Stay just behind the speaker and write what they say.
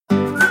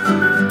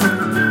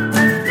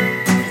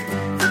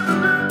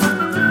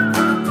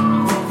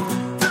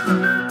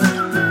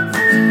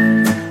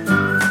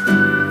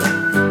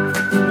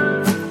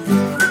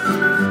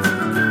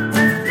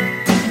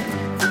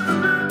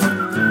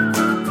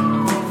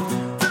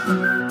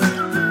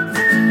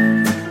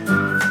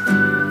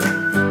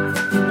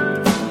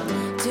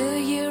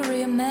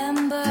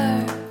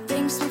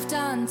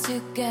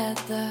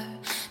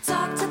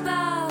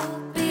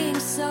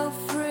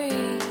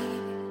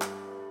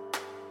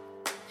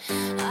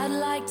I'd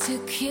like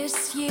to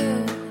kiss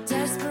you,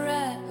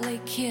 desperately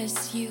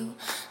kiss you,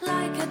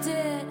 like I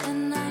did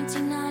in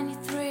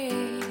 1993.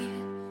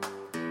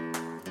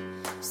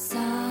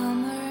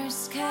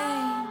 Summers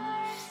came,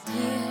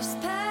 years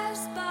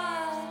passed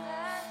by,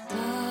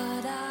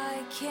 but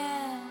I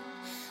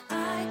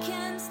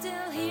can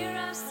still hear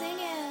us singing.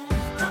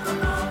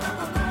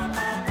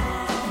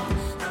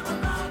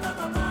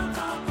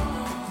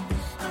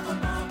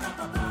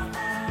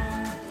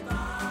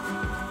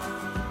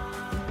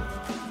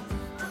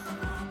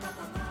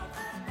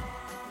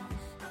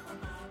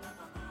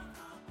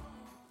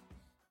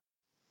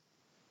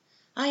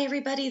 Hi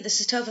everybody,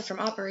 this is Tova from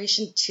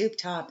Operation Tube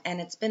Top,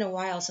 and it's been a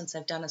while since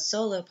I've done a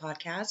solo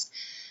podcast.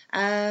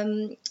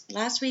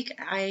 Last week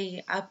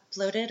I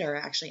uploaded, or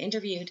actually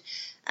interviewed,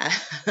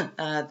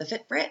 the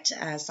Fit Brit,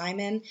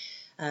 Simon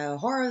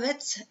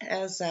Horowitz,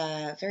 as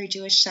a very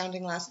Jewish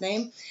sounding last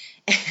name,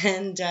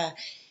 and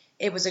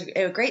it was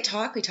a great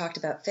talk. We talked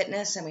about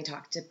fitness and we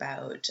talked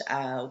about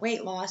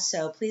weight loss,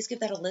 so please give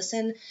that a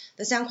listen.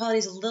 The sound quality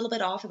is a little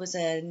bit off. It was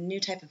a new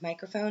type of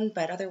microphone,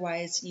 but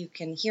otherwise you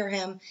can hear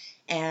him,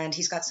 and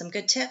he's got some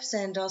good tips,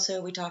 and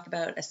also we talk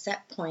about a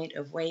set point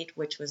of weight,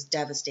 which was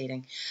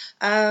devastating.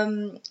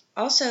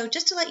 Also,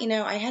 just to let you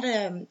know, I had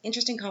an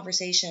interesting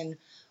conversation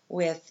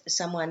with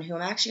someone who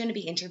I'm actually going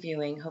to be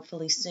interviewing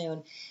hopefully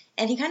soon.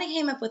 And he kind of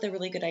came up with a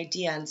really good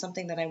idea and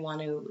something that I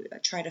want to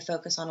try to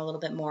focus on a little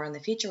bit more in the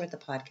future with the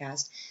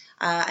podcast.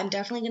 I'm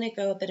definitely going to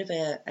go a bit of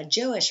a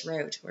Jewish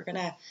route. We're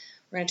gonna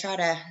try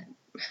to,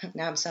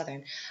 now I'm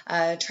Southern,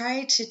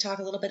 try to talk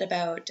a little bit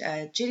about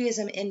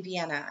Judaism in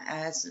Vienna.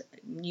 As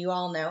you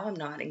all know, I'm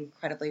not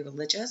incredibly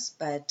religious,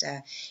 but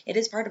it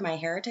is part of my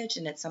heritage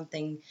and it's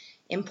something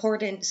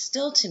important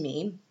still to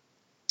me.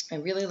 I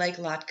really like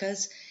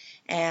latkes.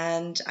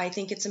 And I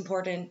think it's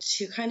important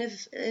to kind of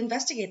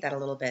investigate that a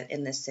little bit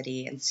in this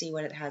city and see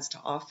what it has to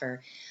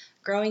offer.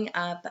 Growing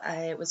up,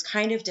 it was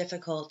kind of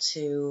difficult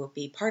to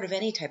be part of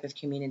any type of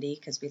community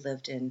because we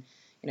lived in,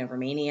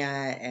 Romania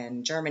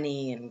and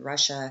Germany and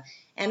Russia.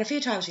 And a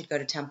few times we'd go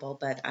to temple,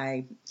 but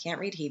I can't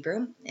read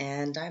Hebrew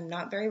and I'm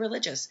not very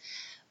religious.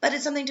 But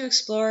it's something to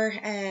explore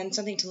and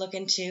something to look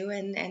into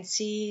and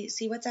see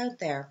what's out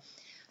there.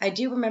 I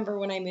do remember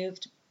when I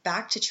moved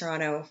back to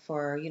Toronto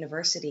for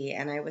university,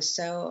 and I was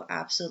so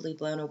absolutely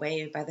blown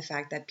away by the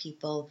fact that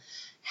people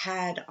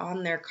had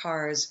on their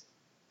cars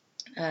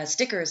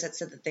stickers that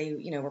said that they,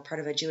 were part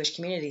of a Jewish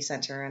community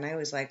center, and I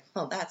was like,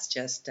 well, that's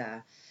just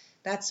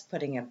that's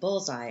putting a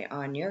bullseye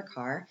on your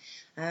car.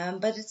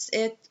 But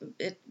it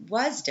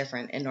was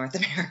different in North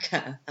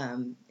America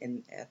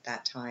at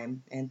that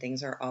time, and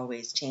things are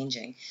always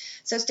changing.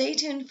 So stay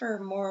tuned for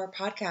more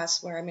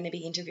podcasts where I'm going to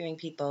be interviewing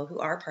people who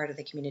are part of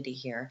the community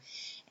here.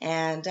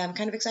 And I'm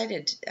kind of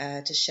excited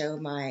to show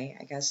my,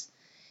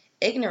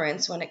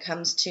 ignorance when it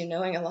comes to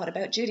knowing a lot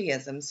about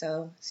Judaism.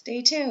 So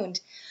stay tuned.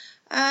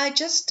 I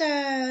just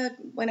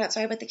went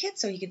outside with the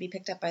kids so he could be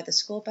picked up by the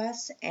school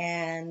bus,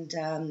 and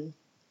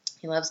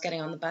he loves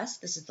getting on the bus.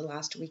 This is the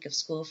last week of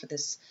school for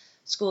this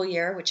school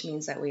year, which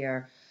means that we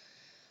are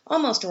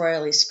almost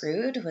royally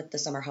screwed with the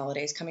summer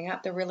holidays coming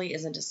up. There really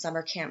isn't a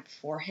summer camp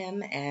for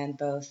him, and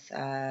both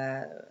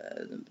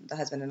the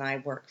husband and I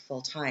work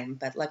full time.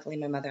 But luckily,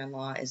 my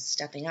mother-in-law is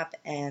stepping up,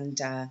 and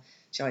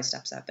she always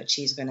steps up, but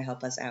she's going to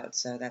help us out,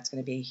 so that's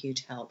going to be a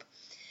huge help.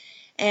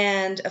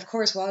 And of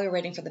course, while we were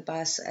waiting for the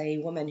bus, a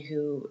woman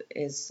who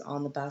is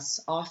on the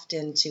bus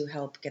often to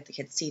help get the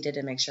kids seated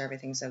and make sure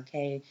everything's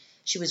okay,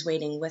 she was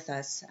waiting with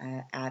us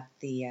at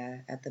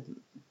the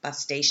bus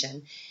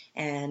station,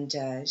 and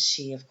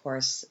she, of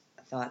course,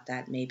 thought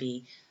that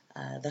maybe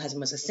the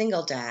husband was a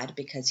single dad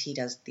because he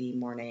does the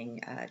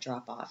morning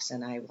drop-offs,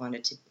 and I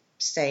wanted to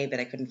say, but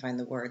I couldn't find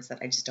the words, that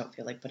I just don't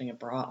feel like putting a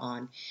bra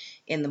on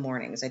in the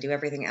mornings. I do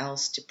everything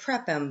else to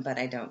prep him, but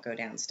I don't go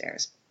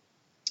downstairs.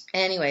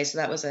 Anyway, so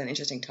that was an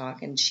interesting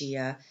talk, and she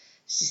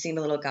seemed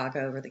a little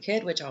gaga over the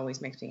kid, which always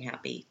makes me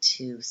happy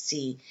to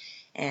see.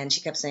 And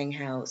she kept saying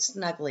how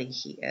snuggly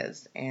he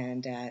is,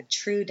 and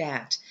true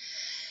dat.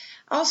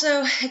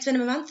 Also, it's been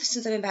a month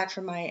since I've been back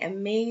from my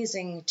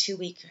amazing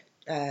 2-week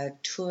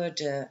tour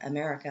de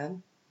America.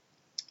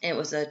 It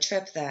was a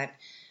trip that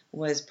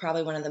was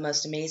probably one of the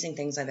most amazing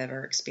things I've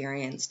ever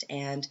experienced,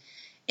 and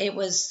it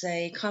was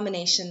a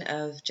combination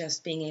of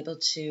just being able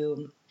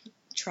to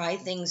try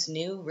things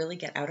new, really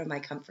get out of my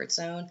comfort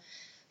zone.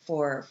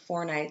 For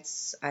 4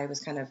 nights, I was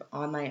kind of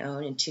on my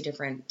own in 2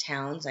 different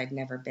towns I'd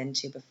never been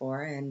to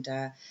before, and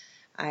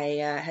I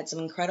had some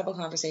incredible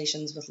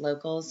conversations with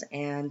locals,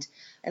 and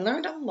I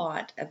learned a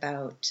lot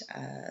about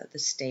the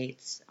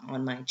States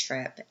on my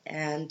trip,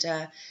 and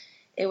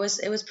it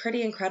was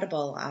pretty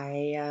incredible.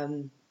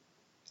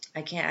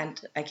 I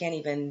can't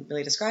even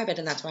really describe it,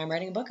 and that's why I'm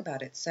writing a book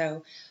about it.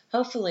 So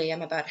hopefully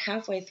I'm about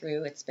halfway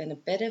through. It's been a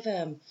bit of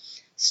a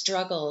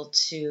struggle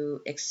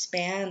to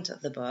expand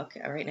the book.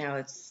 Right now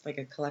it's like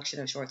a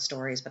collection of short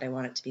stories, but I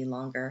want it to be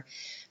longer.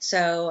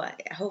 So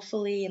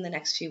hopefully in the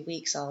next few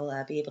weeks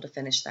I'll be able to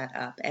finish that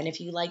up. And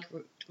if you like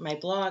my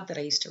blog that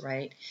I used to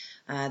write,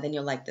 then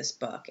you'll like this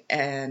book.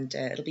 And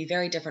it'll be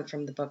very different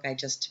from the book I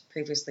just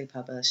previously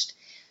published.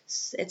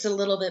 It's a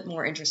little bit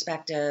more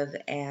introspective,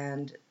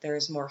 and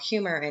there's more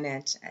humor in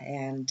it,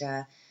 and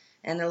a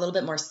little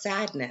bit more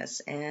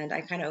sadness. And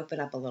I kind of open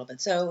up a little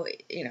bit. So,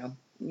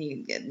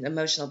 you get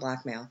emotional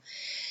blackmail.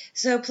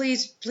 So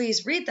please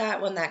read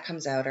that when that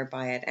comes out, or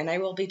buy it. And I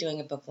will be doing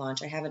a book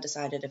launch. I haven't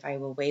decided if I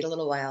will wait a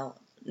little while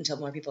until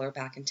more people are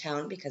back in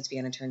town, because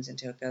Vienna turns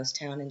into a ghost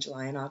town in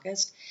July and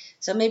August.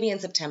 So maybe in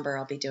September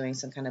I'll be doing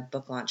some kind of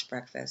book launch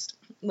breakfast,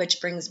 which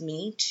brings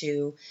me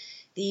to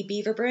the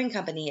Beaver Brewing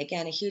Company.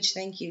 Again, a huge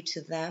thank you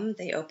to them.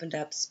 They opened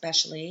up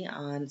specially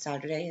on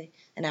Saturday,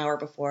 an hour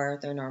before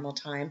their normal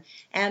time,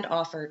 and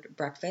offered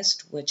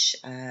breakfast, which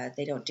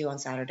they don't do on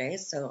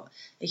Saturdays. So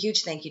a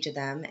huge thank you to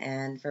them,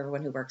 and for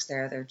everyone who works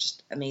there. They're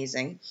just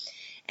amazing.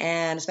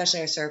 And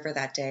especially our server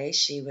that day.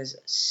 She was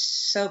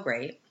so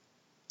great.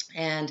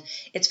 And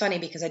it's funny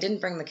because I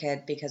didn't bring the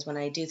kid, because when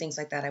I do things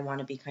like that, I want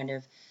to be kind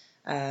of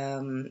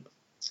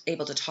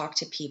able to talk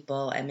to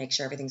people and make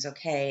sure everything's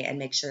okay, and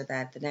make sure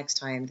that the next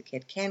time the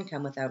kid can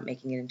come without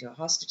making it into a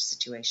hostage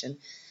situation.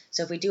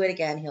 So if we do it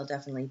again, he'll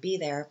definitely be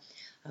there.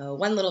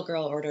 One little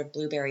girl ordered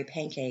blueberry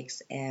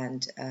pancakes,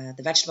 and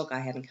the vegetable guy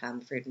hadn't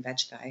come, fruit and veg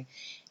guy.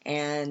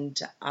 And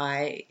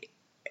I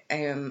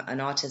am an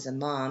autism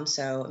mom,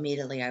 so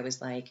immediately I was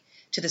like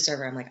to the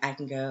server, I'm like, I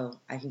can go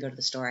to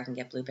the store, I can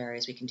get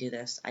blueberries, we can do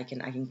this, I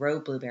can grow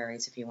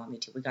blueberries if you want me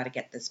to. We got to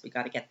get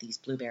these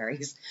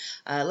blueberries.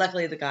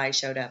 Luckily the guy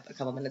showed up a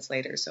couple minutes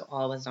later, so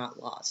all was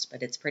not lost.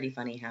 But it's pretty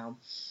funny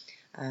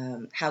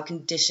how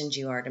conditioned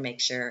you are to make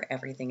sure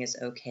everything is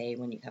okay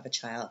when you have a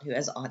child who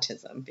has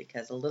autism,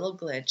 because a little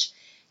glitch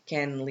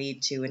can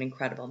lead to an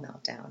incredible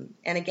meltdown.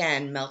 And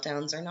again,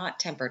 meltdowns are not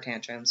temper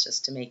tantrums,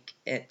 just to make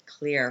it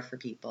clear for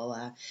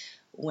people.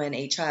 When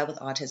a child with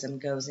autism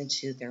goes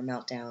into their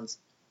meltdowns,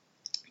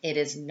 it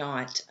is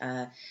not,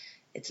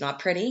 it's not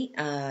pretty,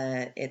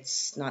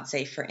 it's not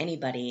safe for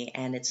anybody,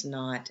 and it's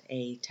not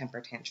a temper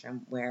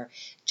tantrum, where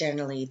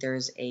generally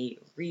there's a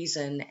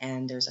reason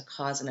and there's a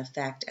cause and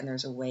effect, and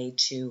there's a way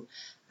to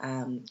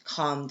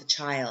calm the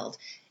child.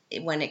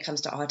 When it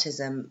comes to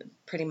autism,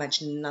 pretty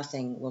much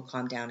nothing will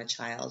calm down a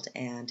child,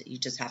 and you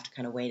just have to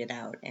kind of wait it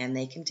out, and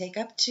they can take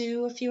up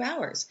to a few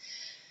hours.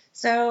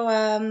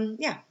 So,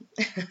 yeah,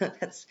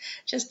 that's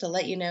just to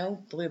let you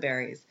know,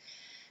 blueberries.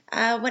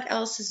 What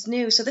else is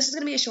new? So this is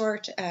going to be a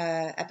short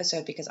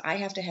episode, because I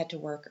have to head to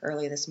work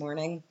early this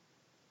morning.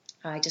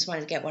 I just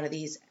wanted to get one of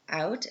these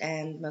out,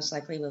 and most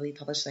likely we'll be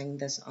publishing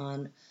this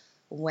on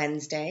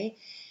Wednesday.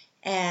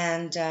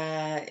 And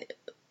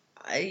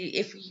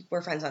if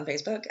we're friends on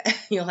Facebook,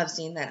 you'll have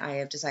seen that I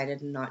have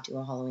decided not to do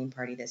a Halloween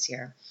party this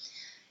year.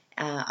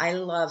 I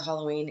love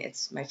Halloween.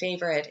 It's my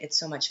favorite. It's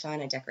so much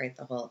fun. I decorate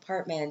the whole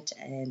apartment,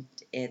 and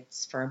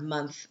it's for a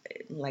month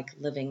like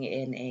living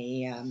in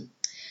a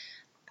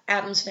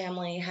Addams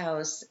Family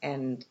house,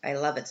 and I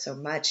love it so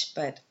much.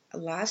 But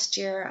last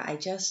year,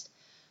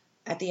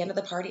 at the end of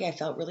the party, I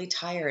felt really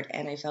tired,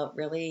 and I felt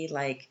really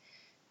like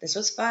this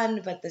was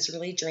fun, but this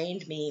really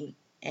drained me.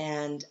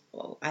 And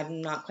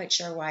I'm not quite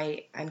sure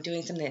why I'm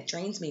doing something that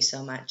drains me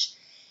so much.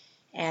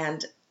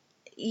 And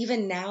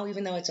even now,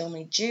 even though it's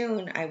only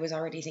June, I was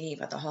already thinking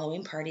about the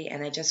Halloween party,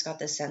 and I just got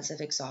this sense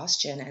of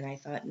exhaustion, and I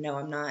thought, no,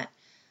 I'm not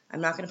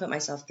going to put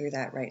myself through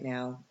that right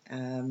now.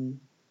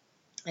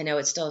 I know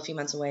it's still a few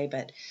months away,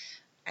 but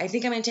I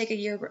think I'm going to take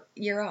a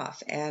year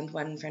off. And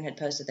one friend had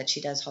posted that she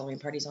does Halloween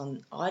parties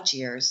on odd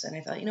years, and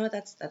I thought, you know what,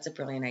 that's a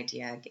brilliant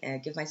idea.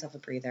 Give myself a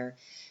breather,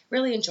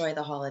 really enjoy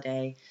the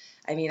holiday.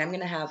 I mean, I'm going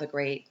to have a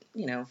great,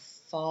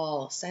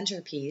 fall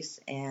centerpiece,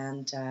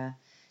 and you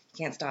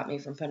can't stop me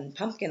from putting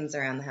pumpkins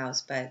around the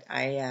house, but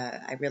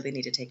I really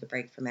need to take a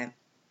break from it.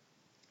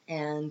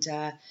 And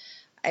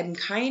I'm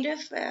kind of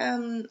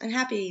I'm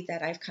happy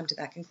that I've come to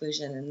that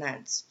conclusion, and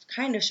that's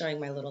kind of showing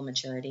my little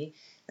maturity.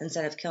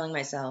 Instead of killing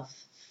myself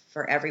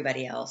for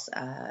everybody else,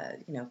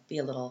 be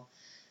a little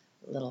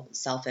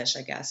selfish,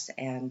 I guess,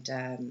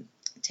 and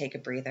take a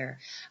breather.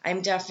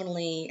 I'm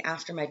definitely,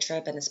 after my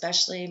trip, and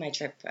especially my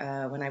trip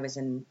when I was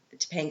in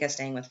Topanga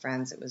staying with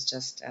friends, it was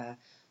just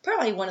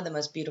probably one of the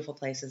most beautiful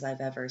places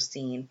I've ever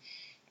seen.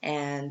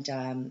 And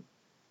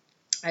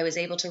I was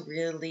able to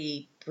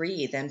really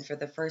breathe. And for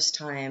the first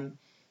time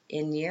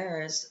in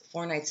years,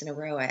 4 nights in a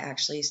row, I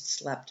actually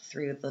slept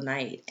through the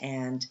night.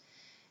 And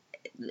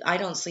I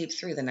don't sleep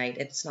through the night.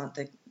 It's not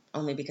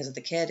only because of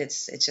the kid.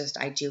 It's just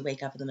I do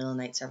wake up in the middle of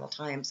the night several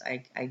times.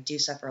 I do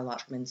suffer a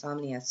lot from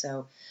insomnia.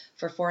 So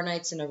for 4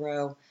 nights in a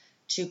row,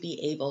 to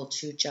be able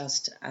to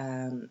just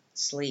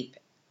sleep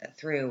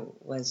through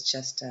was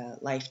just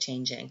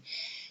life-changing.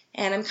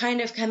 And I'm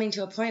kind of coming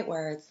to a point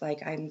where it's like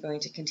I'm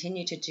going to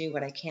continue to do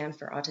what I can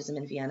for Autism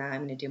in Vienna.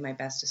 I'm going to do my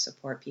best to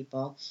support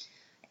people,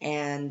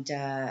 and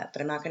but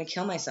I'm not going to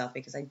kill myself,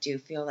 because I do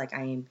feel like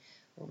I am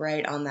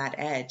right on that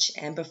edge.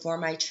 And before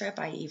my trip,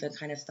 I even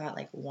kind of thought,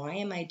 like, why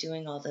am I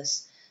doing all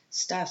this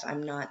stuff?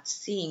 I'm not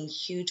seeing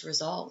huge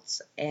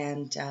results.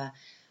 And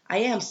I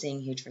am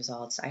seeing huge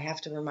results. I have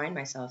to remind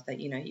myself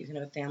that, you can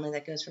have a family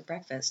that goes for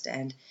breakfast,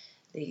 and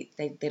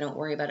They don't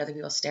worry about other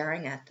people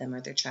staring at them,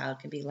 or their child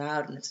can be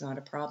loud and it's not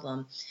a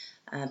problem.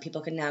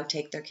 People can now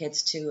take their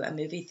kids to a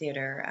movie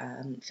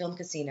theater, film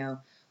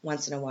casino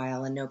once in a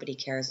while, and nobody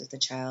cares if the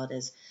child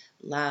is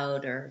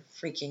loud or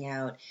freaking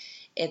out.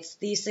 It's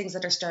these things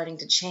that are starting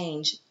to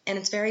change, and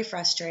it's very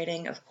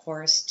frustrating, of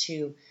course,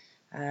 to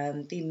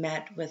be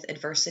met with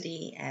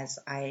adversity, as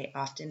I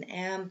often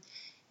am.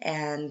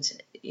 And,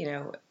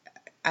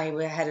 I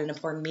had an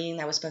important meeting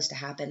that was supposed to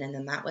happen, and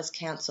then that was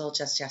canceled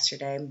just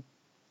yesterday.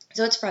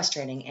 So it's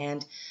frustrating.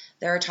 And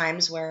there are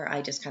times where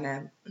I just kind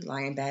of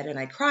lie in bed and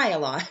I cry a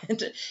lot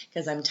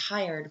because I'm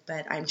tired,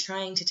 but I'm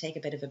trying to take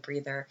a bit of a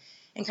breather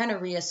and kind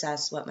of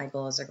reassess what my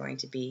goals are going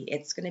to be.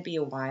 It's going to be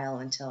a while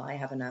until I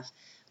have enough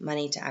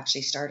money to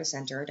actually start a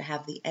center, or to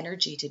have the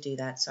energy to do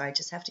that. So I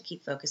just have to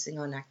keep focusing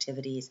on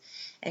activities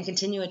and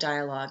continue a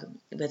dialogue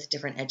with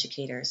different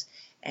educators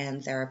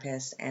and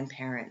therapists and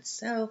parents.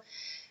 So,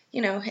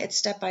 it's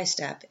step by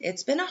step.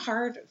 It's been a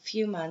hard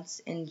few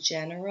months in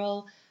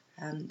general.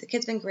 The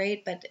kid's been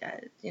great, but,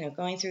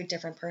 going through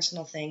different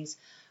personal things,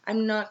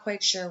 I'm not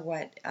quite sure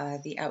what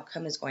the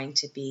outcome is going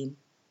to be.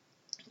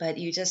 But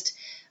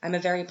I'm a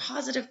very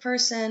positive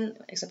person,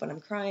 except when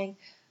I'm crying,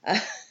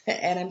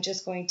 and I'm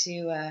just going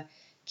to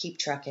keep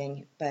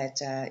trucking, but,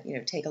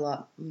 take a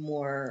lot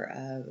more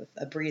of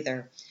a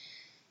breather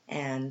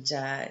and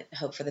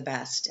hope for the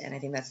best. And I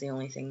think that's the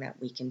only thing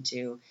that we can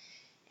do.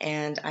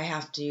 And I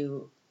have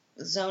to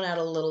zone out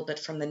a little bit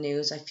from the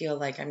news. I feel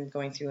like I'm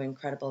going through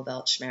incredible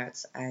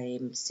Weltschmerz.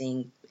 I'm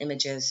seeing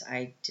images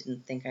I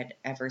didn't think I'd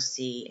ever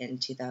see in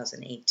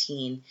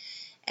 2018,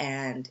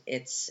 and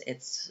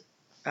it's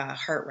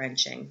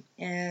heart-wrenching.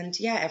 And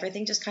yeah,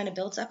 everything just kind of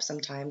builds up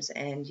sometimes,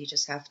 and you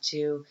just have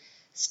to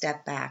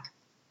step back.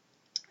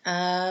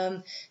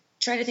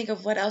 Try to think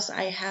of what else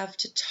I have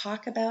to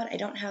talk about. I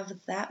don't have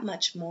that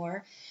much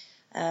more.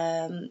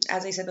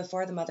 As I said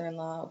before, the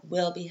mother-in-law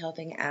will be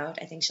helping out.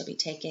 I think she'll be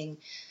taking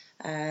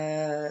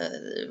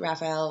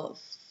Raphael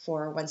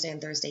for Wednesday and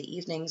Thursday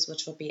evenings,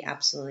 which will be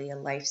absolutely a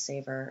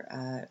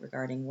lifesaver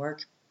regarding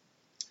work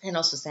and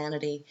also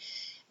sanity.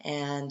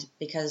 And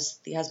because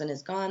the husband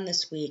is gone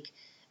this week,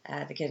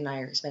 the kid and I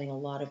are spending a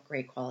lot of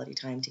great quality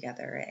time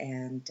together.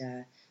 And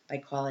by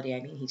quality,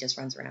 I mean he just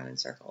runs around in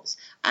circles.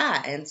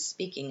 And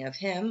speaking of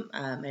him,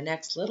 my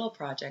next little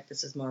project,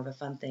 this is more of a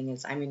fun thing,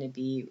 is I'm going to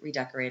be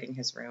redecorating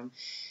his room.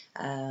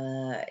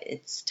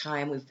 It's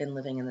time. We've been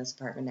living in this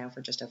apartment now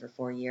for just over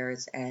 4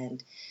 years,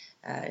 and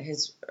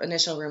his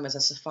initial room was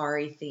a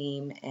safari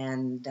theme,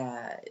 and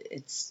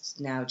it's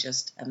now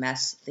just a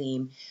mess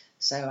theme.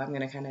 So I'm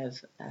going to kind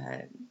of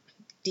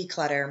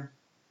declutter,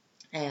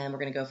 and we're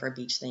going to go for a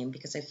beach theme,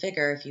 because I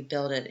figure if you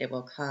build it, it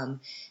will come,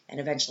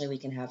 and eventually we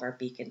can have our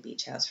Beacon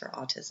Beach House for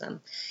autism.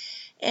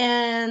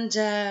 And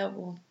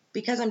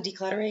because I'm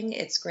decluttering,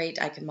 it's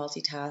great. I can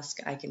multitask.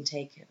 I can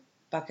take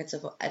buckets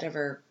of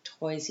whatever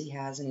toys he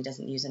has and he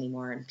doesn't use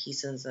anymore, and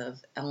pieces of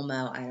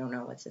Elmo, I don't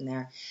know what's in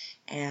there,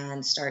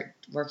 and start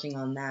working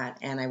on that.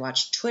 And I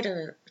watched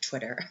Twitter,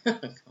 Twister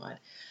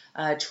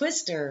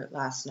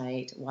last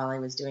night while I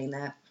was doing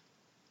that.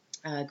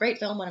 Great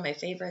film, one of my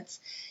favorites.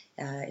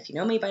 If you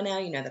know me by now,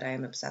 you know that I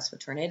am obsessed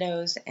with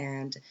tornadoes,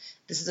 and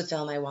this is a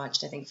film I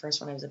watched, I think, first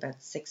when I was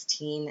about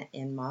 16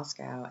 in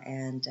Moscow,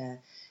 and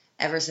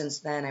ever since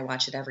then, I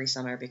watch it every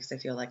summer because I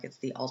feel like it's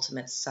the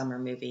ultimate summer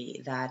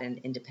movie, that and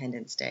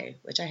Independence Day,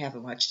 which I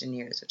haven't watched in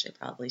years, which I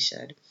probably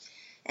should.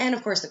 And,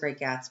 of course, The Great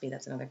Gatsby,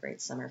 that's another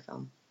great summer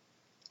film.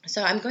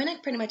 So I'm going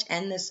to pretty much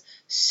end this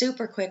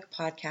super quick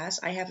podcast.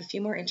 I have a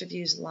few more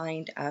interviews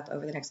lined up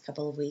over the next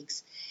couple of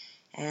weeks.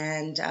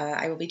 And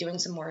I will be doing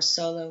some more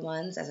solo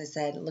ones, as I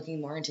said, looking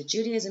more into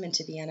Judaism in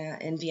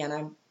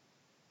Vienna,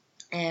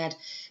 and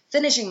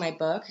finishing my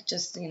book.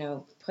 Just,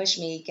 push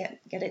me,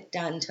 get it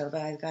done, Tova.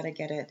 I've got to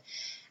get it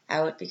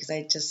out because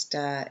I just,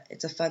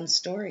 it's a fun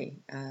story.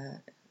 I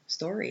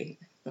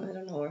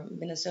don't know where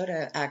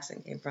Minnesota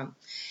accent came from.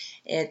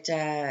 It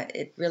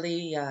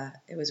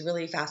was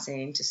really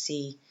fascinating to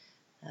see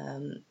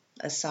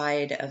a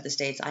side of the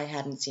States I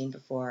hadn't seen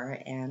before,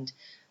 and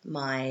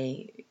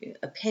my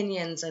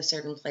opinions of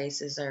certain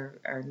places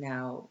are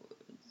now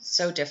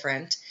so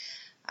different.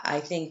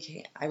 I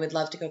think I would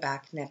love to go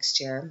back next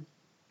year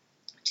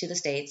to the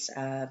States,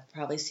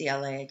 probably see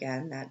LA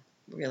again. That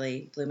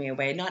really blew me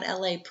away. Not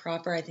LA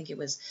proper, I think it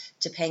was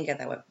Topanga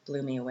that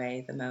blew me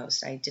away the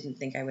most. I didn't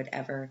think I would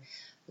ever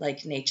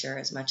like nature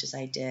as much as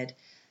I did,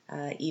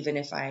 even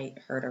if I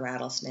heard a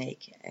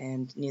rattlesnake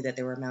and knew that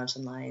there were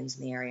mountain lions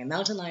in the area.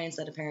 Mountain lions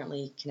that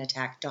apparently can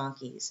attack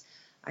donkeys.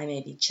 I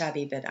may be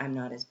chubby, but I'm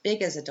not as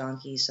big as a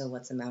donkey, so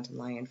what's a mountain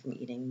lion from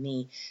eating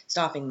me?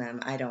 Stopping them,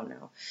 I don't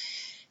know.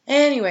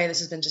 Anyway, this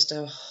has been just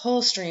a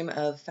whole stream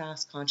of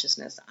fast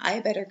consciousness.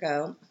 I better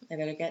go. I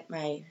better get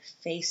my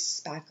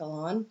face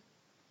spackle on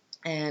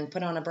and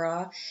put on a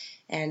bra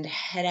and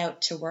head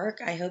out to work.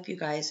 I hope you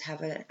guys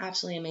have an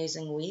absolutely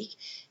amazing week.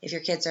 If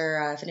your kids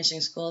are finishing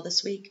school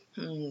this week,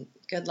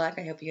 good luck.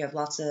 I hope you have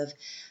lots of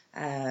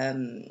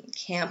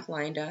camp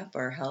lined up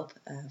or help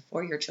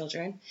for your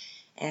children.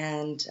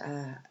 And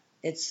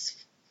it's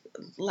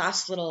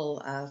last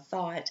little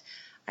thought.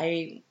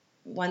 I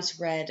once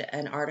read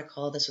an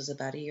article, this was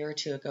about a year or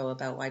two ago,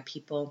 about why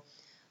people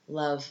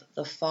love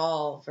the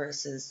fall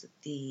versus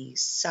the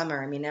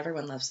summer. I mean,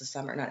 everyone loves the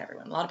summer. Not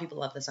everyone. A lot of people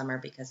love the summer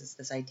because it's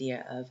this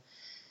idea of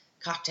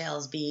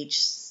cocktails,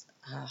 beach,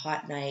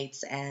 hot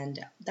nights, and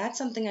that's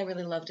something I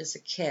really loved as a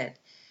kid.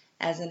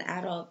 As an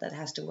adult that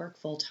has to work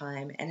full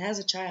time and has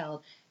a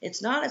child,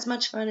 it's not as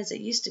much fun as it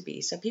used to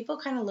be. So people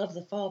kind of love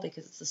the fall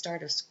because it's the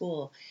start of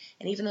school.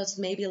 And even though it's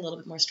maybe a little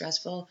bit more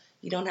stressful,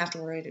 you don't have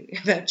to worry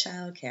about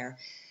childcare.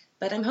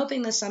 But I'm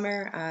hoping this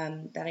summer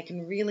that I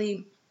can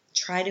really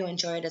try to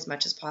enjoy it as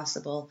much as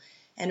possible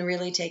and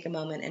really take a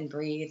moment and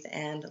breathe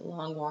and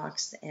long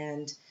walks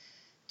and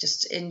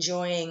just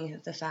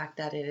enjoying the fact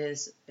that it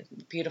is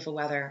beautiful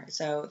weather.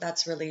 So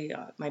that's really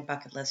my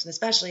bucket list. And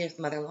especially if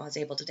mother-in-law is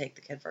able to take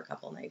the kid for a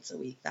couple nights a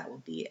week, that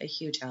will be a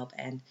huge help.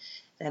 And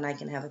then I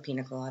can have a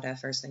pina colada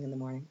first thing in the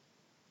morning.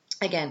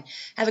 Again,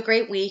 have a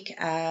great week.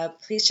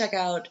 Please check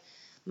out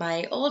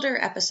my older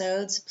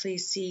episodes.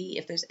 Please see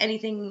if there's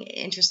anything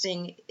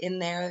interesting in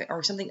there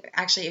or something.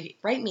 Actually,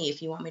 write me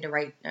if you want me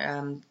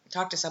to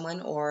talk to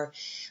someone, or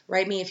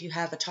write me if you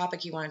have a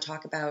topic you want to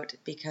talk about,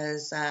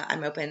 because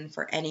I'm open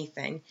for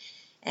anything.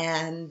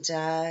 And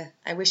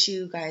I wish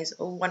you guys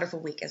a wonderful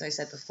week, as I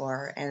said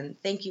before. And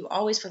thank you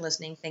always for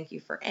listening. Thank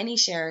you for any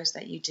shares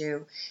that you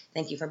do.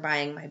 Thank you for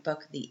buying my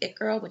book, The It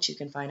Girl, which you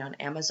can find on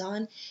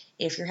Amazon.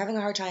 If you're having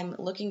a hard time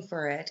looking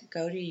for it,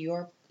 go to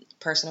your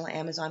personal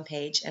Amazon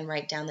page and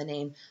write down the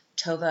name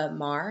Tova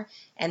Mar,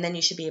 and then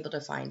you should be able to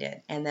find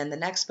it. And then the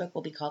next book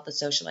will be called The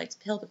Socialite's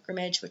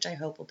Pilgrimage, which I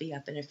hope will be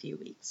up in a few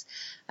weeks.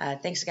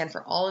 Thanks again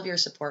for all of your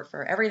support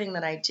for everything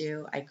that I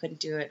do. I couldn't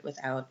do it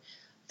without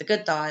the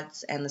good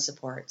thoughts and the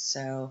support.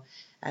 So,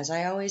 as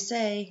I always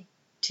say,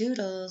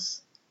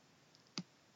 toodles.